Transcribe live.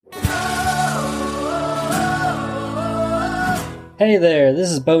Hey there,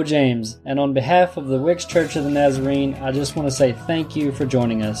 this is Bo James, and on behalf of the Wicks Church of the Nazarene, I just want to say thank you for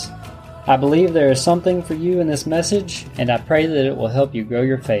joining us. I believe there is something for you in this message, and I pray that it will help you grow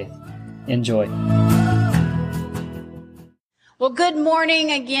your faith. Enjoy. Well, good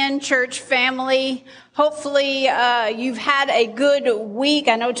morning again, church family. Hopefully, you've had a good week.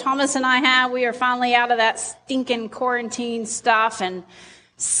 I know Thomas and I have. We are finally out of that stinking quarantine stuff, and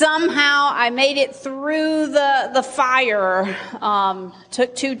somehow I made it through the fire.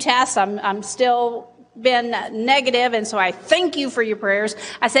 Took 2 tests. I'm still been negative, and so I thank you for your prayers.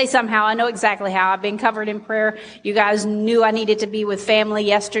 I say somehow, I know exactly how. I've been covered in prayer. You guys knew I needed to be with family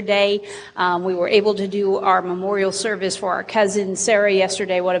yesterday. We were able to do our memorial service for our cousin Sarah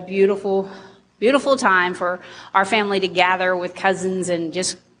yesterday. What a beautiful, beautiful time for our family to gather with cousins and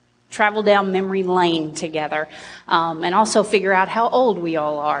just travel down memory lane together, and also figure out how old we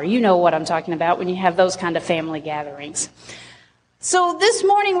all are. You know what I'm talking about when you have those kind of family gatherings. So this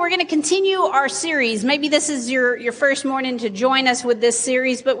morning we're going to continue our series. Maybe this is your first morning to join us with this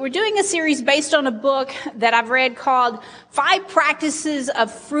series, but we're doing a series based on a book that I've read called 5 Practices of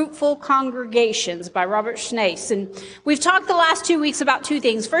Fruitful Congregations by Robert Schnace. And we've talked the last 2 weeks about 2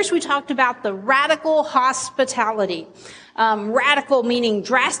 things. First, we talked about the radical hospitality. Radical meaning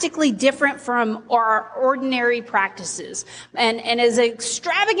drastically different from our ordinary practices. And as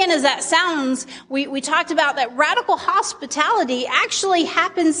extravagant as that sounds, we talked about that radical hospitality actually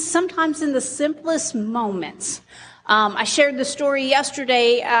happens sometimes in the simplest moments. I shared the story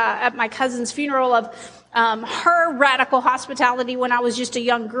yesterday at my cousin's funeral of her radical hospitality when I was just a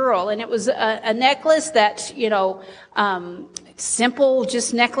young girl. And it was a necklace that, simple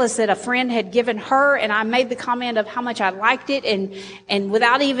just necklace that a friend had given her, and I made the comment of how much I liked it, and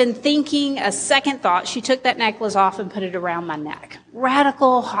without even thinking a second thought, she took that necklace off and put it around my neck.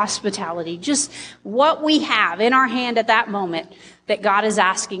 Radical hospitality, just what we have in our hand at that moment that God is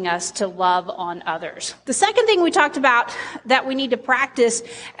asking us to love on others. The second thing we talked about that we need to practice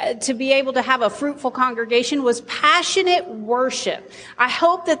to be able to have a fruitful congregation was passionate worship. I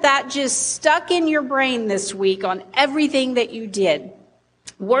hope that just stuck in your brain this week on everything that you did.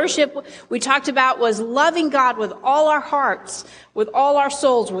 Worship, we talked about, was loving God with all our hearts, with all our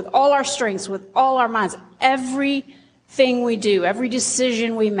souls, with all our strengths, with all our minds. Everything we do, every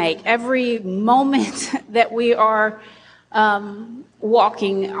decision we make, every moment that we are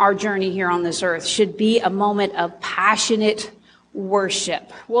walking our journey here on this earth should be a moment of passionate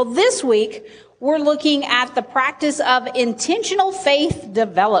worship. Well, this week, we're looking at the practice of intentional faith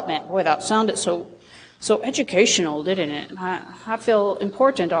development. Boy, that sounded so educational, didn't it? I feel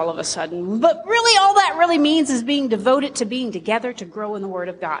important all of a sudden. But really, all that really means is being devoted to being together to grow in the Word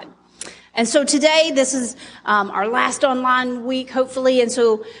of God. And so today, this is our last online week, hopefully, and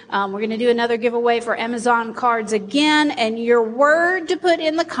so we're going to do another giveaway for Amazon cards again, and your word to put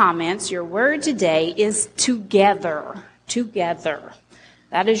in the comments, your word today is together. Together.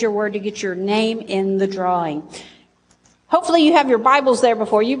 That is your word to get your name in the drawing. Hopefully you have your Bibles there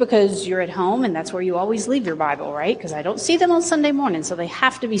before you because you're at home, and that's where you always leave your Bible, right? Because I don't see them on Sunday morning, so they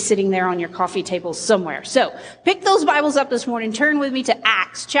have to be sitting there on your coffee table somewhere. So pick those Bibles up this morning. Turn with me to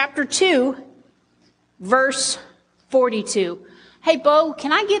Acts chapter 2, verse 42. Hey, Bo,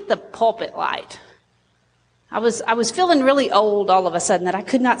 can I get the pulpit light? I was feeling really old all of a sudden that I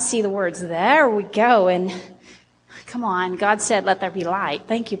could not see the words. There we go. And come on, God said, let there be light.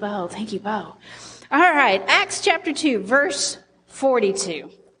 Thank you, Bo. Thank you, Bo. All right, Acts chapter 2, verse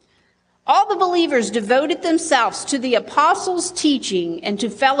 42. All the believers devoted themselves to the apostles' teaching and to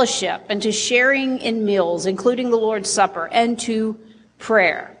fellowship and to sharing in meals, including the Lord's Supper, and to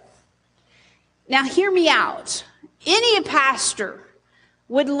prayer. Now, hear me out. Any pastor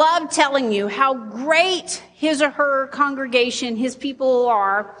would love telling you how great his or her congregation, his people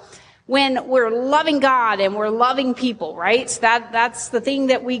are, when we're loving God and we're loving people, right? So that's the thing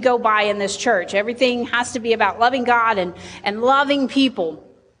that we go by in this church. Everything has to be about loving God and loving people.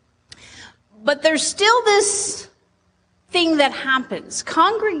 But there's still this thing that happens.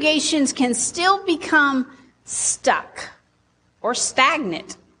 Congregations can still become stuck or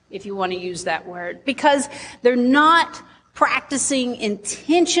stagnant, if you want to use that word, because they're not practicing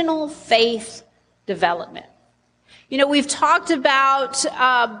intentional faith development. You know, we've talked about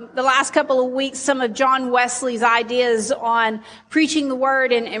the last couple of weeks some of John Wesley's ideas on preaching the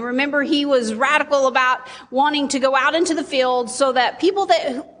word. And remember, he was radical about wanting to go out into the field so that people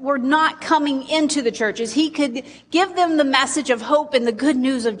that were not coming into the churches, he could give them the message of hope and the good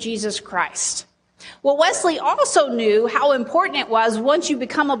news of Jesus Christ. Well, Wesley also knew how important it was once you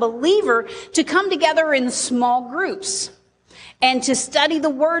become a believer to come together in small groups. and to study the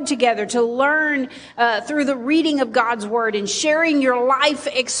Word together, to learn through the reading of God's Word and sharing your life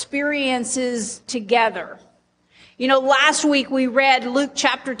experiences together. You know, last week we read Luke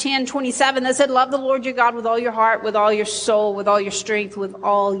chapter 10:27 that said, love the Lord your God with all your heart, with all your soul, with all your strength, with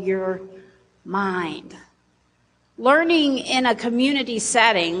all your mind. Learning in a community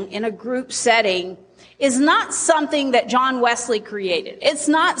setting, in a group setting, is not something that John Wesley created. It's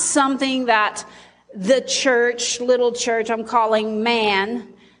not something that the church, little church I'm calling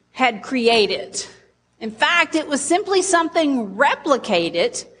man, had created. In fact, it was simply something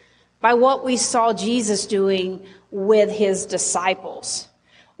replicated by what we saw Jesus doing with his disciples.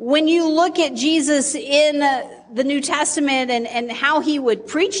 When you look at Jesus in the New Testament and how he would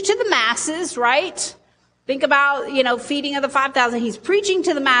preach to the masses, right? Think about, feeding of the 5,000. He's preaching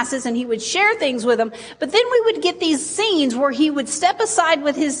to the masses and he would share things with them. But then we would get these scenes where he would step aside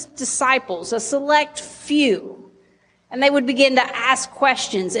with his disciples, a select few, and they would begin to ask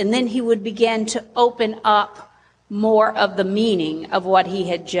questions. And then he would begin to open up more of the meaning of what he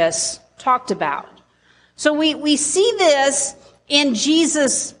had just talked about. So we see this in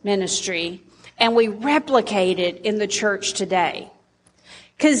Jesus' ministry and we replicate it in the church today.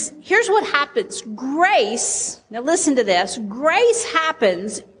 Because here's what happens. Grace, now listen to this, grace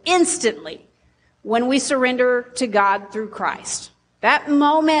happens instantly when we surrender to God through Christ. That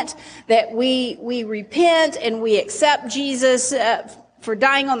moment that we repent and we accept Jesus for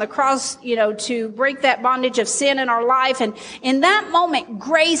dying on the cross, to break that bondage of sin in our life. And in that moment,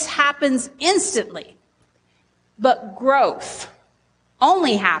 grace happens instantly. But growth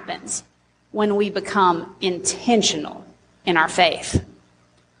only happens when we become intentional in our faith.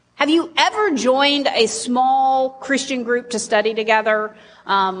 Have you ever joined a small Christian group to study together?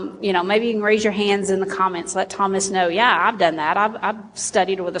 Maybe you can raise your hands in the comments. Let Thomas know. Yeah, I've done that. I've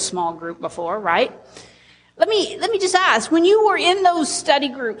studied with a small group before, right? Let me just ask, when you were in those study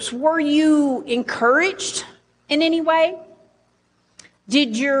groups, were you encouraged in any way?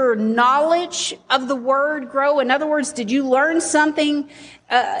 Did your knowledge of the Word grow? In other words, did you learn something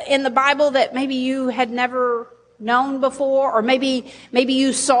in the Bible that maybe you had never known before? Or maybe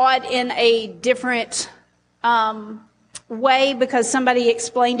you saw it in a different way because somebody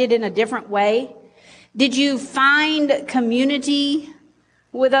explained it in a different way? Did you find community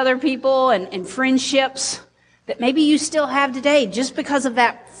with other people and friendships that maybe you still have today just because of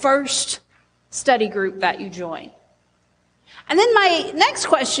that first study group that you joined? And then my next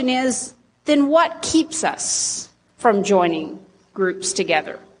question is, then what keeps us from joining groups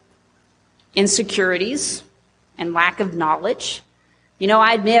together? Insecurities and lack of knowledge.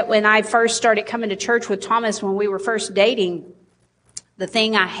 I admit when I first started coming to church with Thomas when we were first dating, the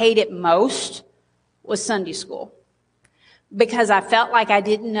thing I hated most was Sunday school because I felt like I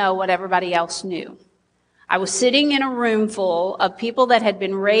didn't know what everybody else knew. I was sitting in a room full of people that had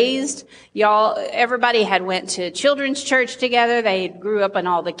been raised. Everybody had went to children's church together. They grew up in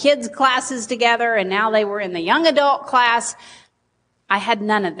all the kids' classes together, and now they were in the young adult class. I had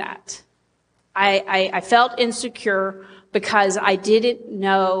none of that. I felt insecure because I didn't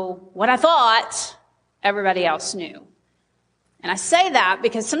know what I thought everybody else knew. And I say that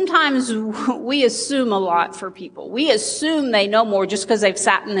because sometimes we assume a lot for people. We assume they know more just because they've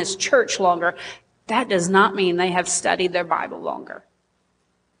sat in this church longer. That does not mean they have studied their Bible longer.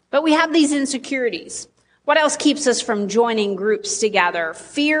 But we have these insecurities. What else keeps us from joining groups together?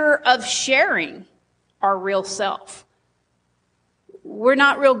 Fear of sharing our real self. We're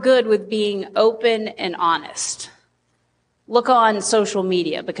not real good with being open and honest. Look on social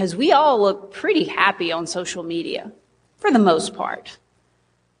media, because we all look pretty happy on social media, for the most part.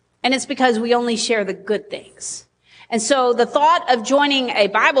 And it's because we only share the good things. And so the thought of joining a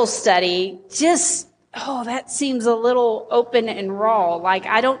Bible study that seems a little open and raw. Like,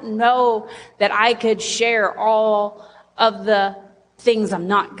 I don't know that I could share all of the things I'm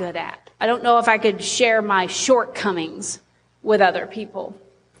not good at. I don't know if I could share my shortcomings with other people.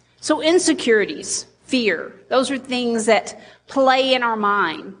 So insecurities, fear, those are things that play in our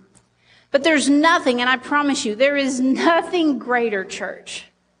mind. But there's nothing, and I promise you, there is nothing greater, church,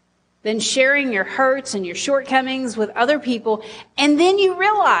 than sharing your hurts and your shortcomings with other people. And then you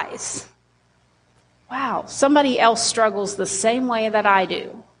realize, wow, somebody else struggles the same way that I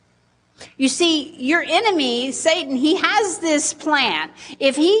do. You see, your enemy, Satan, he has this plan.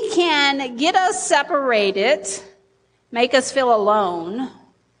 If he can get us separated, make us feel alone,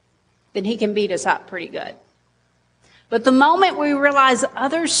 then he can beat us up pretty good. But the moment we realize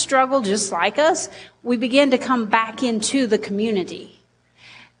others struggle just like us, we begin to come back into the community.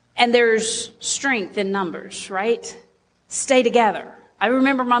 And there's strength in numbers, right? Stay together. I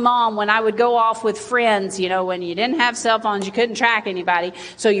remember my mom when I would go off with friends, when you didn't have cell phones, you couldn't track anybody.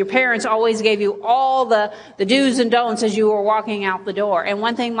 So your parents always gave you all the do's and don'ts as you were walking out the door. And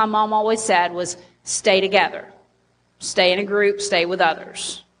one thing my mom always said was, stay together. Stay in a group, stay with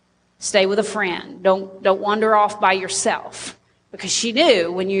others. Stay with a friend. Don't wander off by yourself. Because she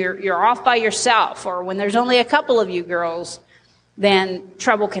knew when you're off by yourself, or when there's only a couple of you girls, then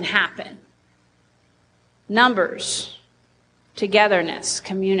trouble can happen. Numbers, togetherness,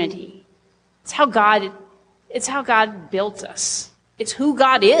 community. It's how God built us. It's who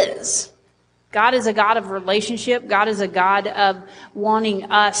God is. God is a God of relationship. God is a God of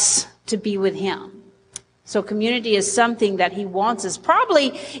wanting us to be with Him. So community is something that He wants us.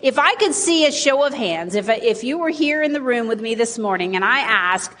 Probably, if I could see a show of hands, if you were here in the room with me this morning and I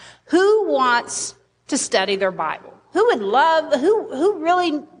ask, who wants to study their Bible? Who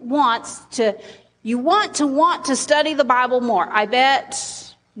really wants to, want to study the Bible more? I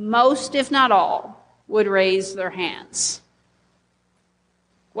bet most, if not all, would raise their hands.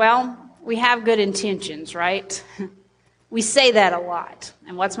 Well, we have good intentions, right? We say that a lot.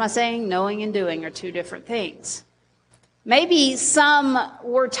 And what's my saying? Knowing and doing are two different things. Maybe some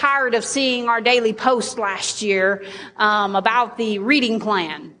were tired of seeing our daily post last year about the reading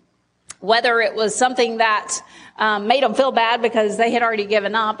plan. Whether it was something that made them feel bad because they had already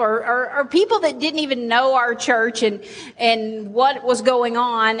given up, or people that didn't even know our church and what was going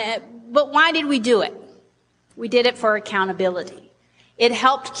on. But why did we do it? We did it for accountability. It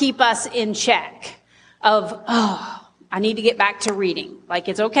helped keep us in check of, I need to get back to reading. Like,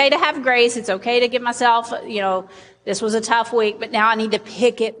 it's okay to have grace. It's okay to give myself, this was a tough week, but now I need to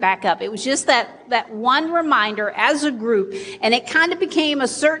pick it back up. It was just that one reminder as a group, and it kind of became a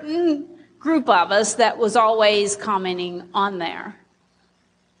certain group of us that was always commenting on there.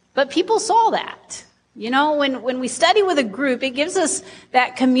 But people saw that. When we study with a group, it gives us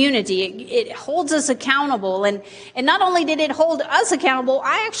that community. It holds us accountable. And not only did it hold us accountable,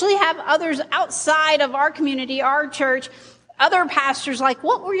 I actually have others outside of our community, our church, other pastors like,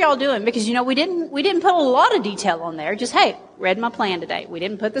 what were y'all doing? Because, we didn't put a lot of detail on there. Just, hey, read my plan today. We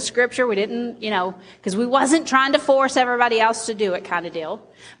didn't put the scripture. We didn't, because we wasn't trying to force everybody else to do it kind of deal.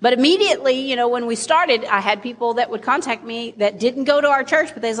 But immediately, when we started, I had people that would contact me that didn't go to our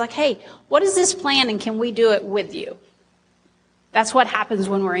church, but they was like, hey, what is this plan and can we do it with you? That's what happens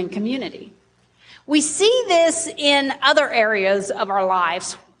when we're in community. We see this in other areas of our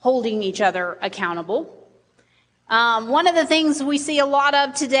lives, holding each other accountable. One of the things we see a lot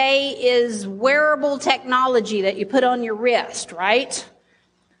of today is wearable technology that you put on your wrist, right?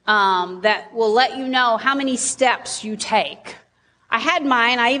 That will let you know how many steps you take. I had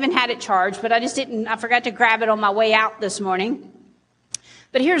mine. I even had it charged, but I forgot to grab it on my way out this morning.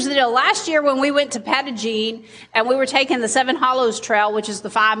 But here's the deal. Last year when we went to Pettigene and we were taking the Seven Hollows Trail, which is the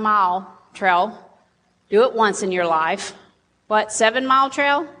 5-mile trail, do it once in your life. What, 7-mile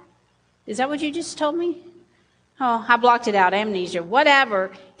trail? Is that what you just told me? Oh, I blocked it out, amnesia,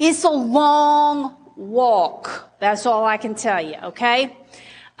 whatever. It's a long walk. That's all I can tell you, okay?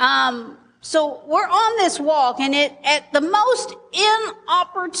 So we're on this walk, and at the most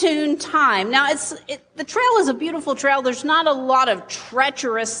inopportune time. Now, the trail is a beautiful trail. There's not a lot of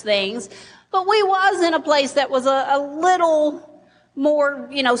treacherous things, but we was in a place that was a little more,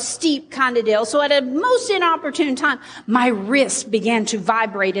 steep kind of deal. So at a most inopportune time, my wrist began to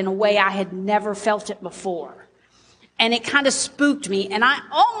vibrate in a way I had never felt it before. And it kind of spooked me, and I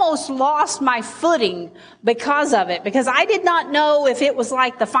almost lost my footing because of it, because I did not know if it was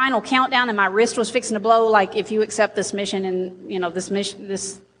like the final countdown and my wrist was fixing to blow, like if you accept this mission and,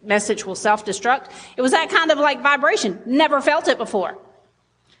 this message will self-destruct. It was that kind of like vibration. Never felt it before.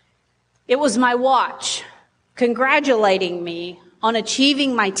 It was my watch congratulating me on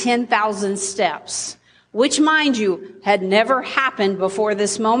achieving my 10,000 steps, which, mind you, had never happened before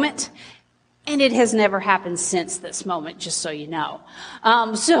this moment. And it has never happened since this moment, just so you know.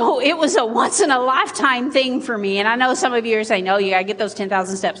 So it was a once-in-a-lifetime thing for me. And I know some of you are saying, no, you got to get those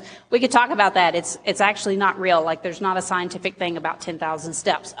 10,000 steps. We could talk about that. It's actually not real. Like, there's not a scientific thing about 10,000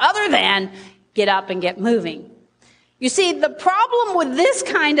 steps, other than get up and get moving. You see, the problem with this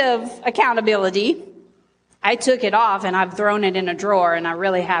kind of accountability, I took it off and I've thrown it in a drawer, and I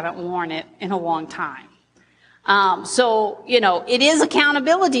really haven't worn it in a long time. So, it is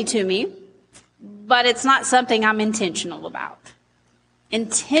accountability to me. But it's not something I'm intentional about.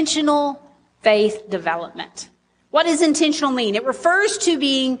 Intentional faith development. What does intentional mean? It refers to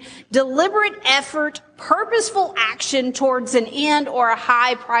being deliberate effort, purposeful action towards an end or a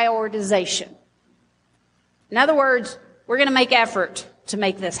high prioritization. In other words, we're going to make effort to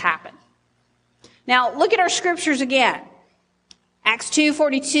make this happen. Now, look at our scriptures again. Acts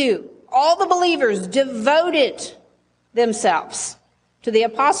 2:42. All the believers devoted themselves to the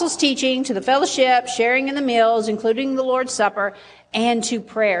apostles' teaching, to the fellowship, sharing in the meals, including the Lord's Supper, and to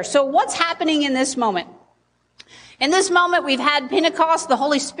prayer. So what's happening in this moment? In this moment, we've had Pentecost. The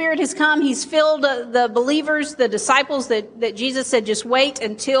Holy Spirit has come. He's filled the believers, the disciples that Jesus said, just wait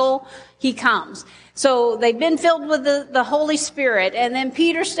until he comes. So they've been filled with the Holy Spirit. And then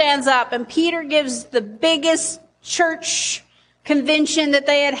Peter stands up, and Peter gives the biggest church convention that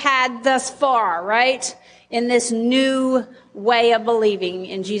they had had thus far, right? In this new way of believing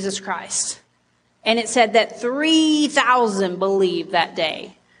in Jesus Christ. And it said that 3,000 believed that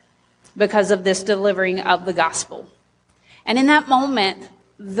day because of this delivering of the gospel. And in that moment,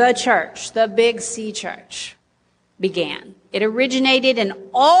 the church, the Big C church, began. It originated, and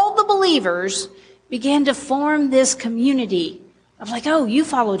all the believers began to form this community of like, oh, you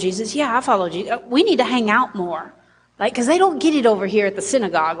follow Jesus? Yeah, I follow Jesus. We need to hang out more. Like, because they don't get it over here at the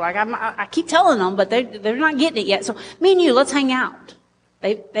synagogue. Like, I keep telling them, but they're not getting it yet. So me and you, let's hang out.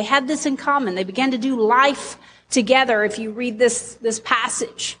 They had this in common. They began to do life together. If you read this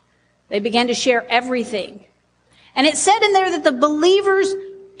passage, they began to share everything. And it said in there that the believers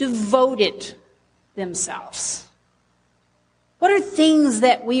devoted themselves. What are things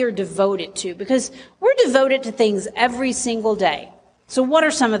that we are devoted to? Because we're devoted to things every single day. So what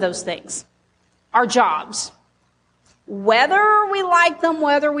are some of those things? Our jobs. Whether we like them,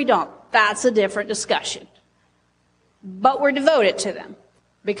 whether we don't, that's a different discussion. But we're devoted to them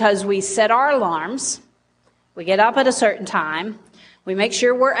because we set our alarms. We get up at a certain time. We make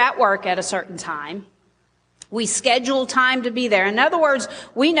sure we're at work at a certain time. We schedule time to be there. In other words,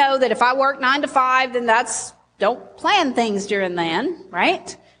 we know that if I work 9 to 5, then don't plan things during then,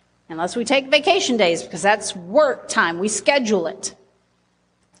 right? Unless we take vacation days, because that's work time. We schedule it.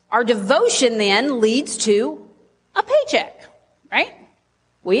 Our devotion then leads to a paycheck, right?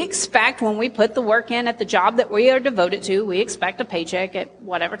 We expect when we put the work in at the job that we are devoted to, we expect a paycheck at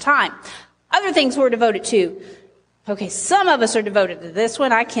whatever time. Other things we're devoted to. Okay, some of us are devoted to this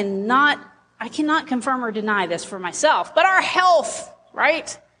one. I cannot confirm or deny this for myself. But our health,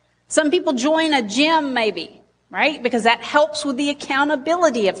 right? Some people join a gym maybe, right? Because that helps with the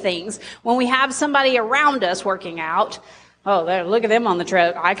accountability of things. When we have somebody around us working out, oh, look at them on the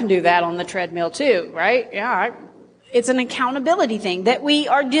treadmill. I can do that on the treadmill too, right? Yeah, it's an accountability thing that we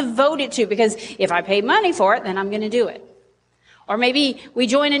are devoted to, because if I pay money for it, then I'm going to do it. Or maybe we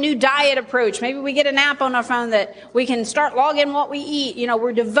join a new diet approach. Maybe we get an app on our phone that we can start logging what we eat. You know,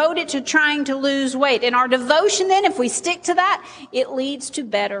 we're devoted to trying to lose weight. And our devotion then, if we stick to that, it leads to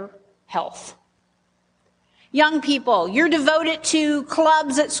better health. Young people, you're devoted to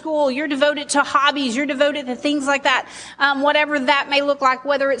clubs at school. You're devoted to hobbies. You're devoted to things like that. Whatever that may look like,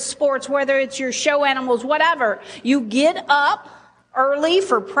 whether it's sports, whether it's your show animals, whatever. You get up early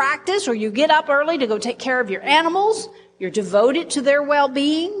for practice, or you get up early to go take care of your animals. You're devoted to their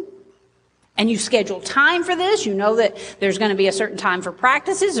well-being. And you schedule time for this. You know that there's going to be a certain time for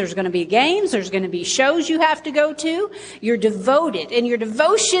practices. There's going to be games. There's going to be shows you have to go to. You're devoted. And your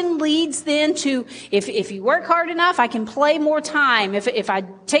devotion leads then to, if you work hard enough, I can play more time. If I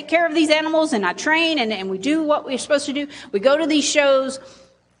take care of these animals and I train and we do what we're supposed to do, we go to these shows,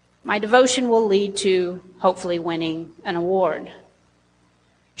 my devotion will lead to hopefully winning an award.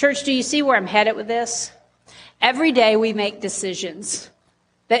 Church, do you see where I'm headed with this? Every day we make decisions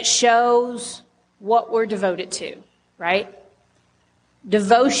that shows what we're devoted to, right?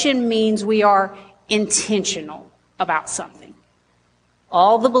 Devotion means we are intentional about something.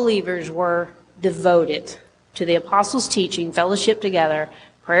 All the believers were devoted to the apostles' teaching, fellowship together,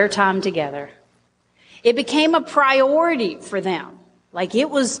 prayer time together. It became a priority for them. Like it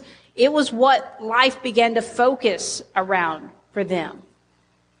was what life began to focus around for them.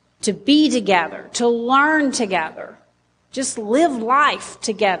 To be together, to learn together. Just live life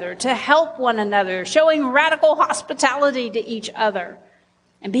together, to help one another, showing radical hospitality to each other,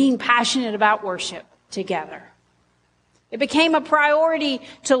 and being passionate about worship together. It became a priority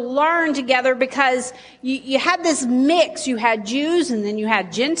to learn together because you had this mix. You had Jews and then you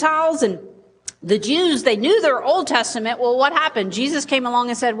had Gentiles, and the Jews, they knew their Old Testament. Well, what happened? Jesus came along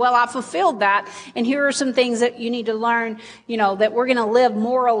and said, well, I fulfilled that. And here are some things that you need to learn, that we're going to live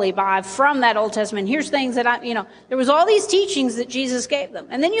morally by from that Old Testament. Here's things that there was all these teachings that Jesus gave them.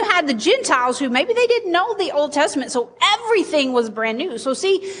 And then you had the Gentiles who maybe they didn't know the Old Testament. So everything was brand new. So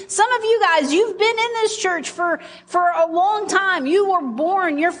see, some of you guys, you've been in this church for a long time. You were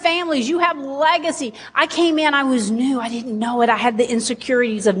born, your families, you have legacy. I came in, I was new. I didn't know it. I had the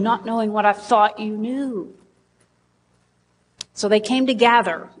insecurities of not knowing what I thought you knew. So they came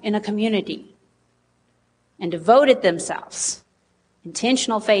together in a community and devoted themselves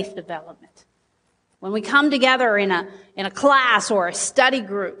Intentional faith development. When we come together in a class or a study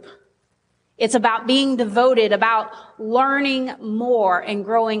group, it's about being devoted, about learning more and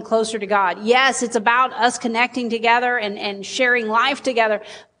growing closer to God. Yes, it's about us connecting together and sharing life together.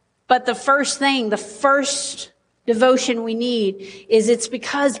 But the first devotion we need is it's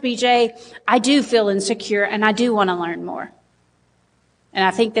because, BJ, I do feel insecure and I do want to learn more. And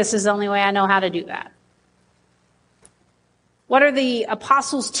I think this is the only way I know how to do that. What are the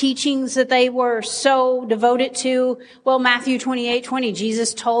apostles' teachings that they were so devoted to? Well, Matthew 28:20,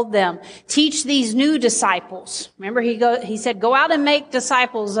 Jesus told them, teach these new disciples. Remember, he said, go out and make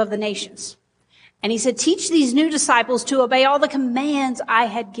disciples of the nations. And he said, teach these new disciples to obey all the commands I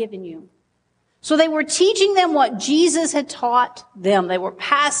had given you. So they were teaching them what Jesus had taught them. They were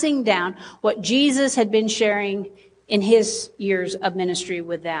passing down what Jesus had been sharing in his years of ministry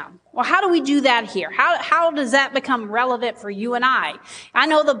with them. Well, how do we do that here? How does that become relevant for you and I? I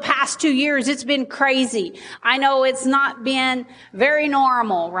know the past 2 years, it's been crazy. I know it's not been very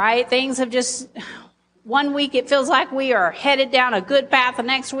normal, right? Things have just, one week it feels like we are headed down a good path. The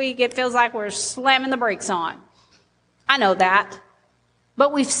next week it feels like we're slamming the brakes on. I know that.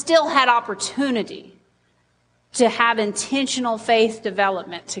 But we've still had opportunity to have intentional faith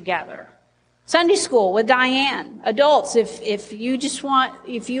development together. Sunday school with Diane. Adults, if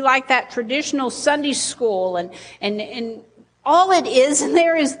you like that traditional Sunday school and all it is in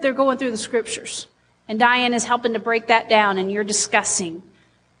there is they're going through the scriptures. And Diane is helping to break that down and you're discussing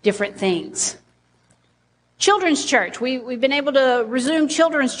different things. Children's church. We've been able to resume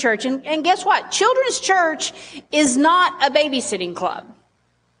children's church. And guess what? Children's church is not a babysitting club.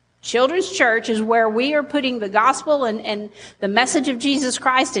 Children's church is where we are putting the gospel and the message of Jesus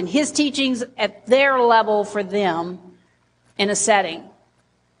Christ and his teachings at their level for them in a setting.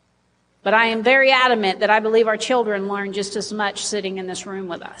 But I am very adamant that I believe our children learn just as much sitting in this room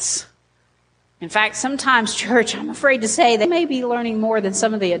with us. In fact, sometimes church, I'm afraid to say, they may be learning more than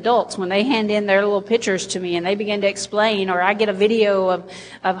some of the adults when they hand in their little pictures to me and they begin to explain, or I get a video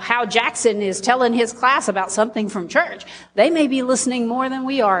of how Jackson is telling his class about something from church. They may be listening more than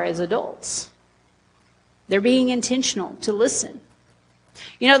we are as adults. They're being intentional to listen.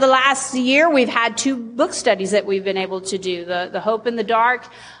 You know, the last year we've had 2 book studies that we've been able to do. The Hope in the Dark.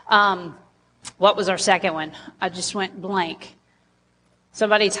 What was our second one? I just went blank.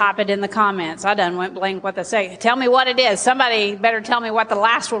 Somebody type it in the comments. I done went blank what they say. Tell me what it is. Somebody better tell me what the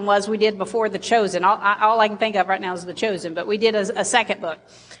last one was we did before The Chosen. All I can think of right now is The Chosen, but we did a second book.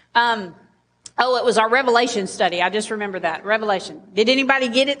 It was our Revelation study. I just remember that. Revelation. Did anybody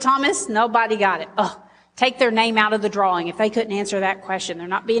get it, Thomas? Nobody got it. Oh, take their name out of the drawing if they couldn't answer that question. They're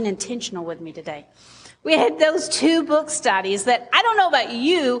not being intentional with me today. We had those 2 book studies that I don't know about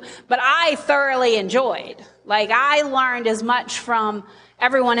you, but I thoroughly enjoyed. Like, I learned as much from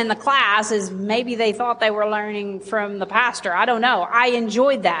everyone in the class as maybe they thought they were learning from the pastor. I don't know. I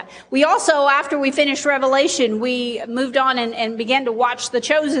enjoyed that. We also, after we finished Revelation, we moved on and began to watch the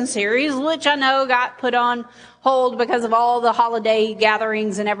Chosen series, which I know got put on hold because of all the holiday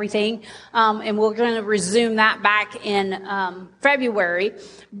gatherings and everything. And we're going to resume that back in February.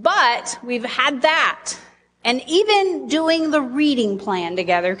 But we've had that. And even doing the reading plan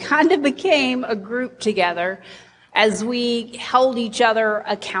together kind of became a group together as we held each other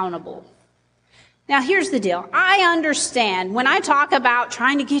accountable. Now, here's the deal. I understand when I talk about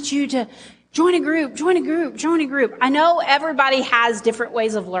trying to get you to join a group. I know everybody has different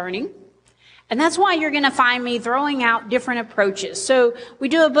ways of learning. And that's why you're going to find me throwing out different approaches. So we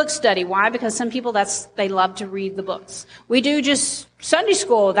do a book study. Why? Because some people, they love to read the books. We do just Sunday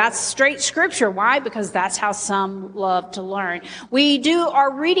school. That's straight scripture. Why? Because that's how some love to learn. We do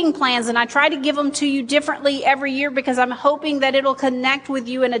our reading plans, and I try to give them to you differently every year because I'm hoping that it'll connect with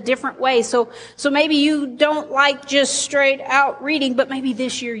you in a different way. So maybe you don't like just straight out reading, but maybe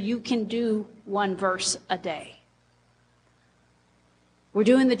this year you can do 1 verse a day. We're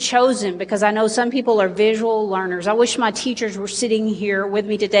doing The Chosen because I know some people are visual learners. I wish my teachers were sitting here with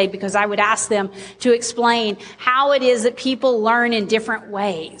me today because I would ask them to explain how it is that people learn in different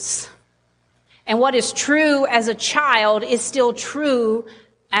ways. And what is true as a child is still true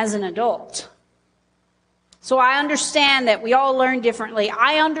as an adult. So I understand that we all learn differently.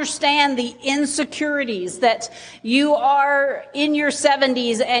 I understand the insecurities that you are in your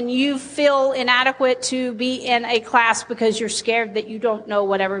 70s and you feel inadequate to be in a class because you're scared that you don't know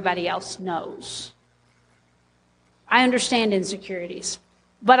what everybody else knows. I understand insecurities,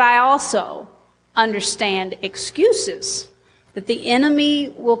 but I also understand excuses that the enemy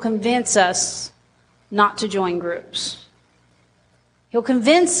will convince us not to join groups. He'll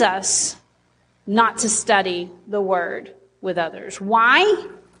convince us not to study the Word. with others. Why?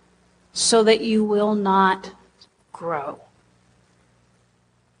 So that you will not grow.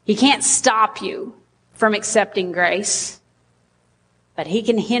 He can't stop you from accepting grace, but he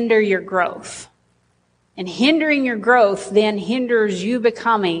can hinder your growth. And hindering your growth then hinders you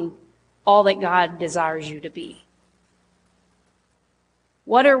becoming all that God desires you to be.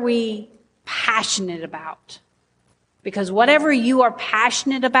 What are we passionate about? Because whatever you are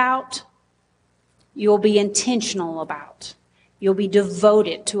passionate about, you'll be intentional about. You'll be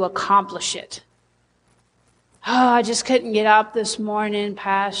devoted to accomplish it. Oh, I just couldn't get up this morning,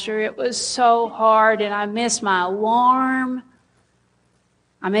 Pastor. It was so hard and I missed my alarm.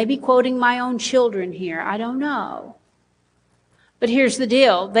 I may be quoting my own children here. I don't know. But here's the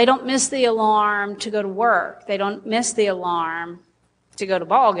deal. They don't miss the alarm to go to work. They don't miss the alarm to go to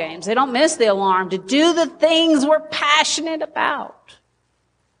ball games. They don't miss the alarm to do the things we're passionate about.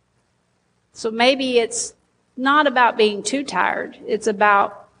 So maybe it's not about being too tired. It's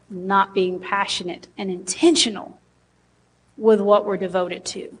about not being passionate and intentional with what we're devoted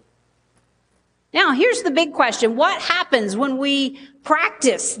to. Now, here's the big question. What happens when we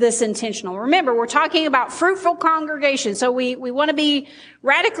practice this intentional? Remember, we're talking about fruitful congregation. So we want to be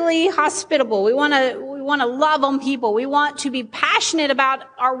radically hospitable. We want to love on people. We want to be passionate about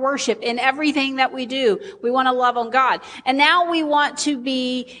our worship in everything that we do. We want to love on God. And now we want to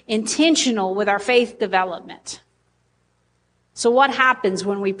be intentional with our faith development. So what happens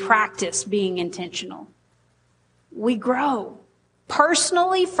when we practice being intentional? We grow.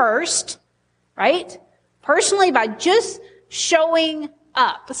 Personally first, right? Personally, by just showing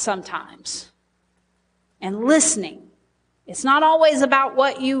up sometimes and listening. It's not always about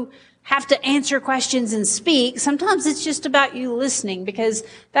what you have to answer questions and speak. Sometimes it's just about you listening, because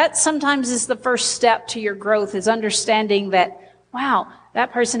that sometimes is the first step to your growth, is understanding that, wow,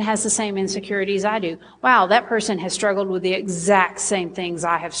 that person has the same insecurities I do. Wow, that person has struggled with the exact same things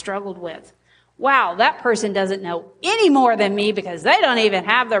I have struggled with. Wow, that person doesn't know any more than me because they don't even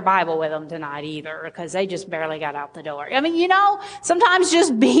have their Bible with them tonight either, because they just barely got out the door. I mean, sometimes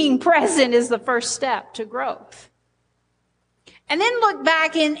just being present is the first step to growth. And then look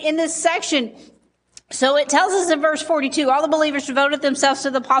back in this section. So it tells us in verse 42, all the believers devoted themselves to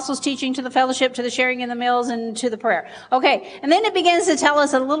the apostles' teaching, to the fellowship, to the sharing in the meals, and to the prayer. Okay, and then it begins to tell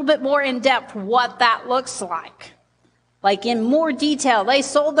us a little bit more in depth what that looks like. Like in more detail, they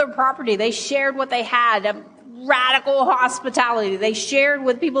sold their property. They shared what they had. Radical hospitality. They shared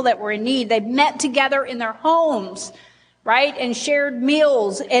with people that were in need. They met together in their homes, right? And shared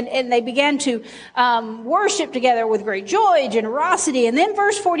meals. And they began to worship together with great joy, generosity. And then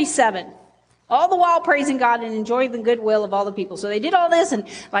verse 47, all the while praising God and enjoying the goodwill of all the people. So they did all this, and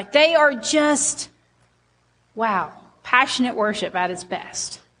like they are just, wow, passionate worship at its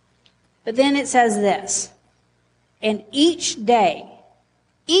best. But then it says this. And each day,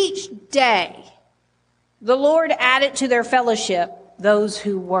 the Lord added to their fellowship those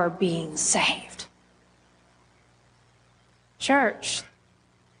who were being saved. Church,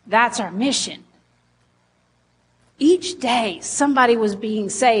 that's our mission. Each day, somebody was being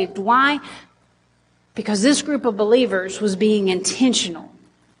saved. Why? Because this group of believers was being intentional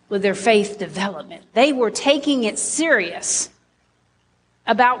with their faith development. They were taking it serious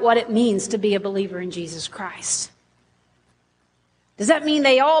about what it means to be a believer in Jesus Christ. Does that mean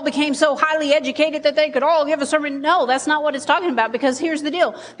they all became so highly educated that they could all give a sermon? No, that's not what it's talking about, because here's the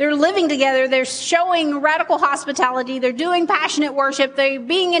deal. They're living together. They're showing radical hospitality. They're doing passionate worship. They're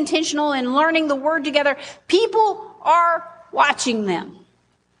being intentional and learning the word together. People are watching them.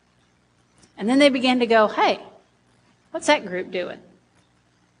 And then they began to go, hey, what's that group doing?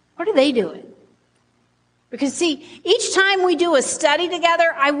 What are they doing? Because see, each time we do a study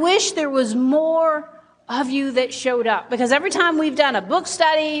together, I wish there was more of you that showed up, because every time we've done a book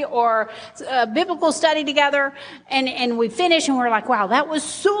study or a biblical study together and we finish and we're like, wow, that was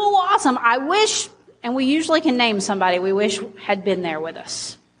so awesome. I wish, and we usually can name somebody we wish had been there with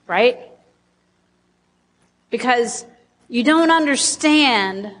us, right? Because you don't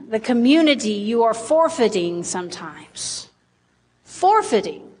understand the community you are forfeiting sometimes.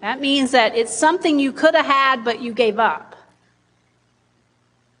 Forfeiting. That means that it's something you could have had, but you gave up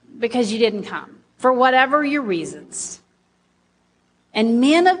because you didn't come. For whatever your reasons. And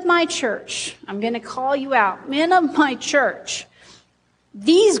men of my church, I'm going to call you out. Men of my church,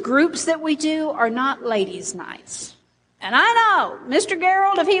 these groups that we do are not ladies' nights. And I know, Mr.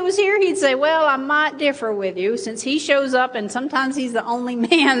 Gerald, if he was here, he'd say, well, I might differ with you, since he shows up and sometimes he's the only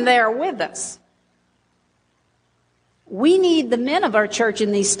man there with us. We need the men of our church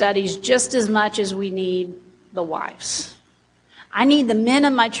in these studies just as much as we need the wives. I need the men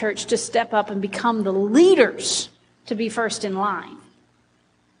of my church to step up and become the leaders to be first in line.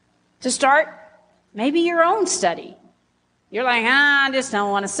 To start maybe your own study. You're like, I just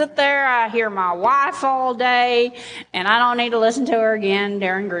don't want to sit there. I hear my wife all day, and I don't need to listen to her again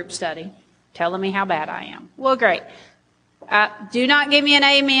during group study, telling me how bad I am. Well, great. Do not give me an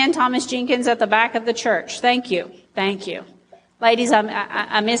amen, Thomas Jenkins at the back of the church. Thank you. Thank you. Ladies,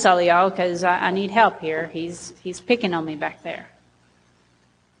 I miss all of y'all because I need help here. He's picking on me back there.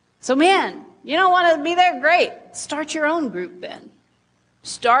 So men, you don't want to be there? Great. Start your own group then.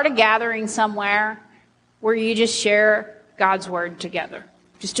 Start a gathering somewhere where you just share God's word together.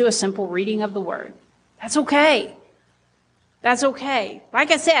 Just do a simple reading of the word. That's okay. That's okay. Like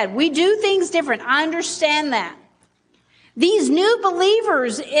I said, we do things different. I understand that. These new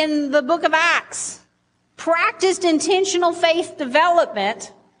believers in the book of Acts practiced intentional faith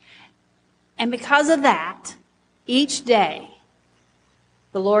development, and because of that, each day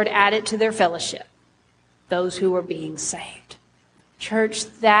the Lord added to their fellowship those who were being saved. Church,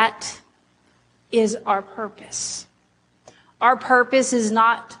 that is our purpose. Our purpose is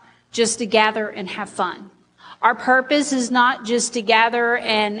not just to gather and have fun. Our purpose is not just to gather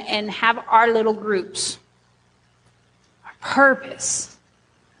and have our little groups. Our purpose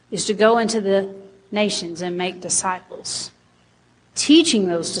is to go into the nations and make disciples, teaching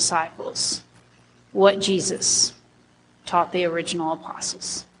those disciples what Jesus taught the original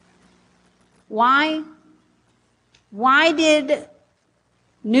apostles. Why? Why did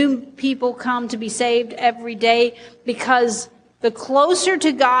new people come to be saved every day? Because the closer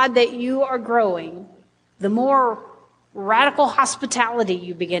to God that you are growing, the more radical hospitality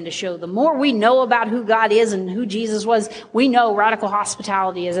you begin to show. The more we know about who God is and who Jesus was, we know radical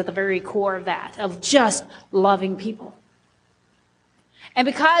hospitality is at the very core of that, of just loving people. And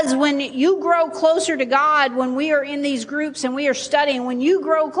because when you grow closer to God, when we are in these groups and we are studying, when you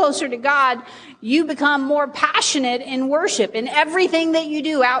grow closer to God, you become more passionate in worship in everything that you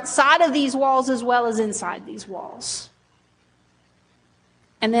do outside of these walls as well as inside these walls.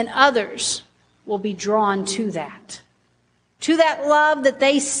 And then others will be drawn to that love that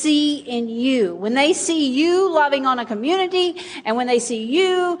they see in you. When they see you loving on a community, and when they see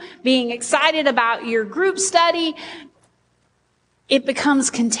you being excited about your group study, it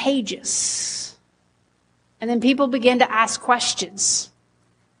becomes contagious. And then people begin to ask questions.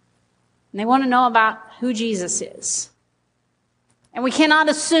 And they want to know about who Jesus is. And we cannot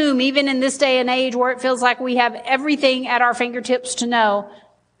assume, even in this day and age where it feels like we have everything at our fingertips to know,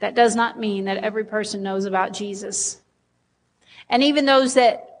 that does not mean that every person knows about Jesus. And even those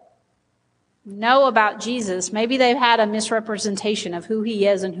that know about Jesus, maybe they've had a misrepresentation of who he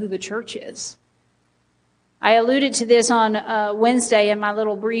is and who the church is. I alluded to this on Wednesday in my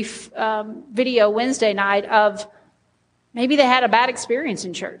little brief video Wednesday night of maybe they had a bad experience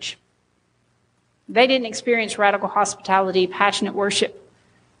in church. They didn't experience radical hospitality, passionate worship,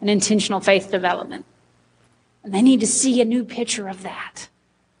 and intentional faith development. And they need to see a new picture of that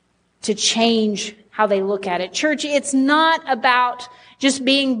to change how they look at it. Church, it's not about just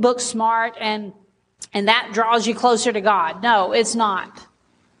being book smart and that draws you closer to God. No, it's not.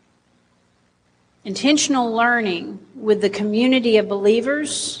 Intentional learning with the community of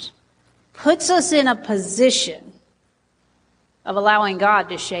believers puts us in a position of allowing God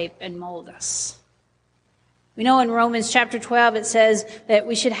to shape and mold us. We know in Romans chapter 12 it says that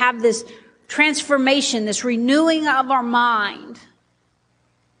we should have this transformation, this renewing of our mind.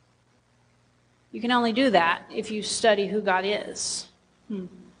 You can only do that if you study who God is.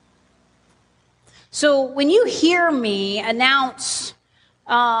 So when you hear me announce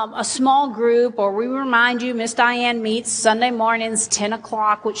a small group, or we remind you Miss Diane meets Sunday mornings 10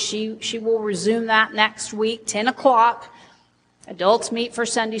 o'clock, which she will resume that next week, 10 o'clock. Adults meet for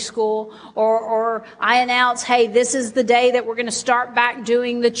Sunday school, or I announce, hey, this is the day that we're going to start back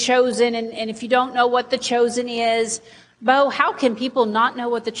doing the Chosen, and if you don't know what the Chosen is, Bo, how can people not know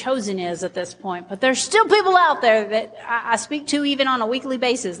what the Chosen is at this point? But there's still people out there that I speak to even on a weekly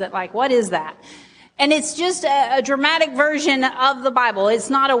basis that like, what is that? And it's just a dramatic version of the Bible.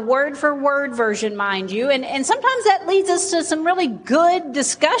 It's not a word-for-word version, mind you. And sometimes that leads us to some really good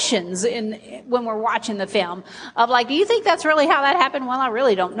discussions when we're watching the film of like, do you think that's really how that happened? Well, I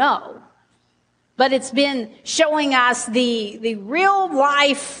really don't know. But it's been showing us the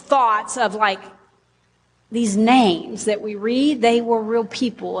real-life thoughts of like, these names that we read, they were real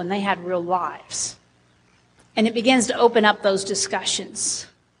people and they had real lives. And it begins to open up those discussions.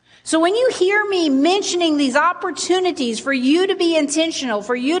 So when you hear me mentioning these opportunities for you to be intentional,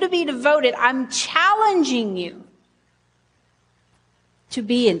 for you to be devoted, I'm challenging you to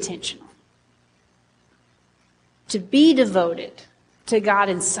be intentional, to be devoted to God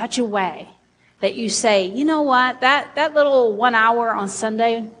in such a way that you say, you know what, that little 1 hour on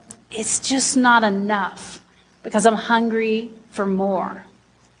Sunday, it's just not enough because I'm hungry for more.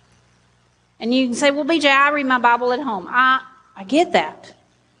 And you can say, well, BJ, I read my Bible at home. I get that.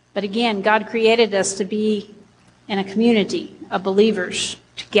 But again, God created us to be in a community of believers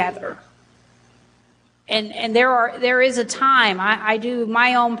together. And there is a time. I do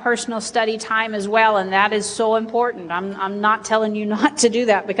my own personal study time as well, and that is so important. I'm not telling you not to do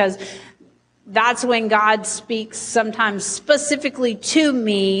that, because that's when God speaks sometimes specifically to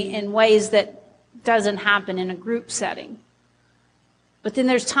me in ways that doesn't happen in a group setting. But then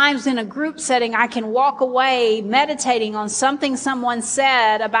there's times in a group setting I can walk away meditating on something someone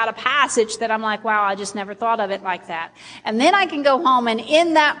said about a passage that I'm like, wow, I just never thought of it like that. And then I can go home, and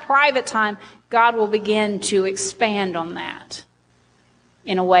in that private time, God will begin to expand on that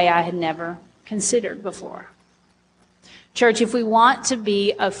in a way I had never considered before. Church, if we want to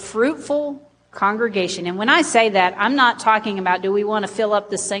be a fruitful congregation, and when I say that, I'm not talking about do we want to fill up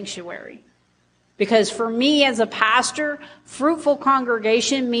the sanctuary. Because for me as a pastor, fruitful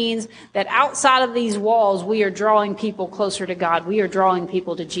congregation means that outside of these walls, we are drawing people closer to God. We are drawing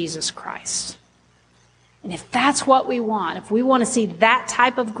people to Jesus Christ. And if that's what we want, if we want to see that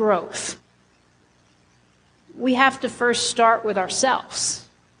type of growth, we have to first start with ourselves.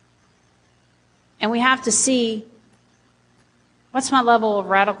 And we have to see, what's my level of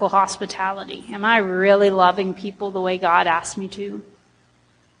radical hospitality? Am I really loving people the way God asked me to?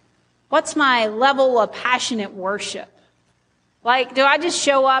 What's my level of passionate worship? Like, do I just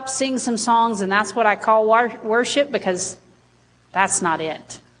show up, sing some songs, and that's what I call worship? Because that's not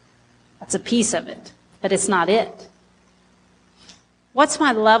it. That's a piece of it, but it's not it. What's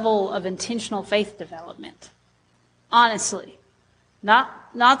my level of intentional faith development? Honestly,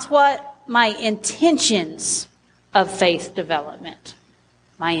 not what my intentions of faith development.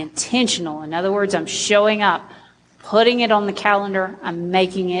 My intentional, in other words, I'm showing up, putting it on the calendar, I'm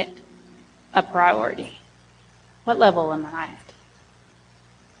making it a priority. What level am I at?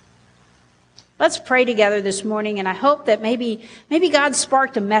 Let's pray together this morning, and I hope that maybe God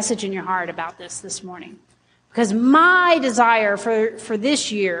sparked a message in your heart about this morning. Because my desire for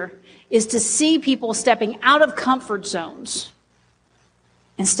this year is to see people stepping out of comfort zones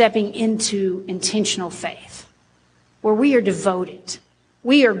and stepping into intentional faith, where we are devoted.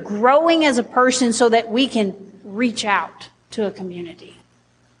 We are growing as a person so that we can reach out to a community.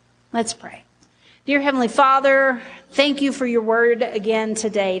 Let's pray. Dear Heavenly Father, thank you for your word again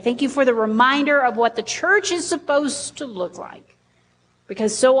today. Thank you for the reminder of what the church is supposed to look like.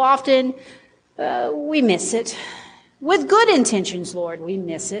 Because so often we miss it. With good intentions, Lord, we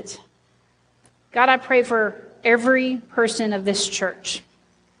miss it. God, I pray for every person of this church.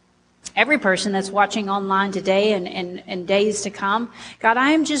 Every person that's watching online today and days to come. God,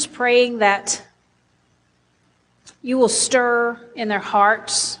 I am just praying that you will stir in their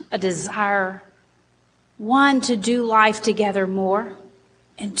hearts a desire, one, to do life together more,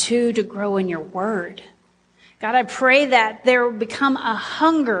 and two, to grow in your word. God, I pray that there will become a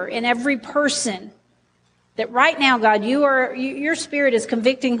hunger in every person, that right now, God, your spirit is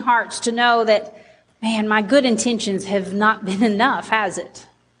convicting hearts to know that, man, my good intentions have not been enough, has it?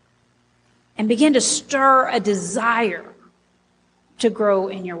 And begin to stir a desire to grow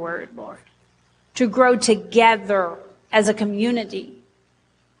in your word, Lord. To grow together as a community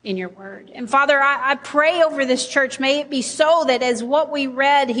in your word. And Father, I pray over this church, may it be so that as what we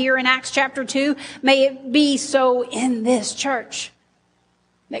read here in Acts chapter 2, may it be so in this church.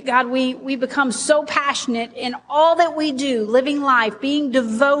 That God, we become so passionate in all that we do, living life, being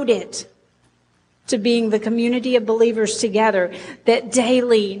devoted to being the community of believers together, that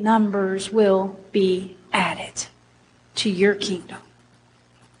daily numbers will be added to your kingdom.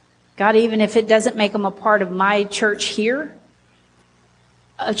 God, even if it doesn't make them a part of my church here,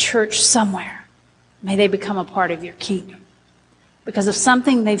 a church somewhere, may they become a part of your kingdom because of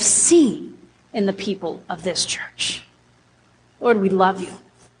something they've seen in the people of this church. Lord, we love you.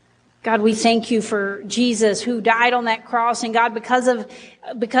 God, we thank you for Jesus who died on that cross. And God, because of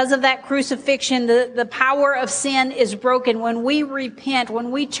that crucifixion, the power of sin is broken. When we repent, when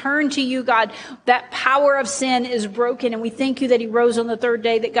we turn to you, God, that power of sin is broken. And we thank you that he rose on the third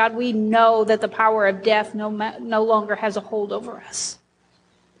day, that God, we know that the power of death no longer has a hold over us.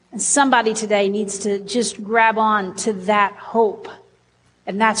 And somebody today needs to just grab on to that hope.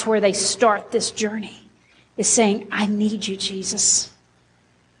 And that's where they start this journey, is saying, I need you, Jesus.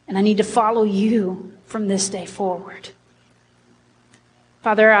 And I need to follow you from this day forward.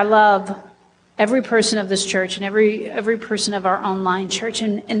 Father, I love every person of this church and every person of our online church.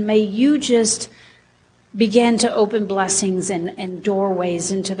 And may you just begin to open blessings and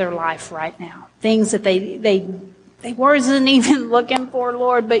doorways into their life right now. things that they wasn't even looking for,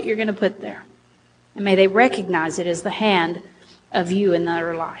 Lord, but you're going to put there. And may they recognize it as the hand of you in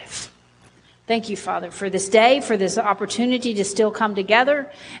their life. Thank you, Father, for this day, for this opportunity to still come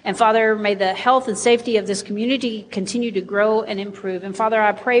together. And Father, may the health and safety of this community continue to grow and improve. And Father,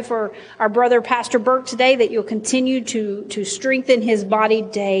 I pray for our brother, Pastor Burke, today, that you'll continue to strengthen his body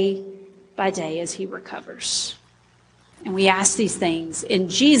day by day as he recovers. And we ask these things in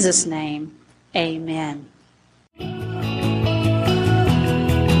Jesus' name, amen.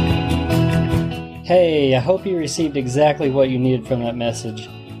 Hey, I hope you received exactly what you needed from that message.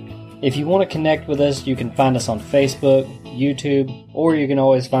 If you want to connect with us, you can find us on Facebook, YouTube, or you can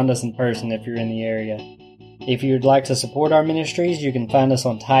always find us in person if you're in the area. If you'd like to support our ministries, you can find us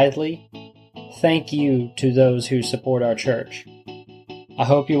on Tithely. Thank you to those who support our church. I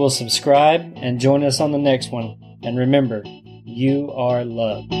hope you will subscribe and join us on the next one. And remember, you are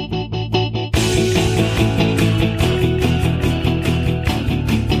loved.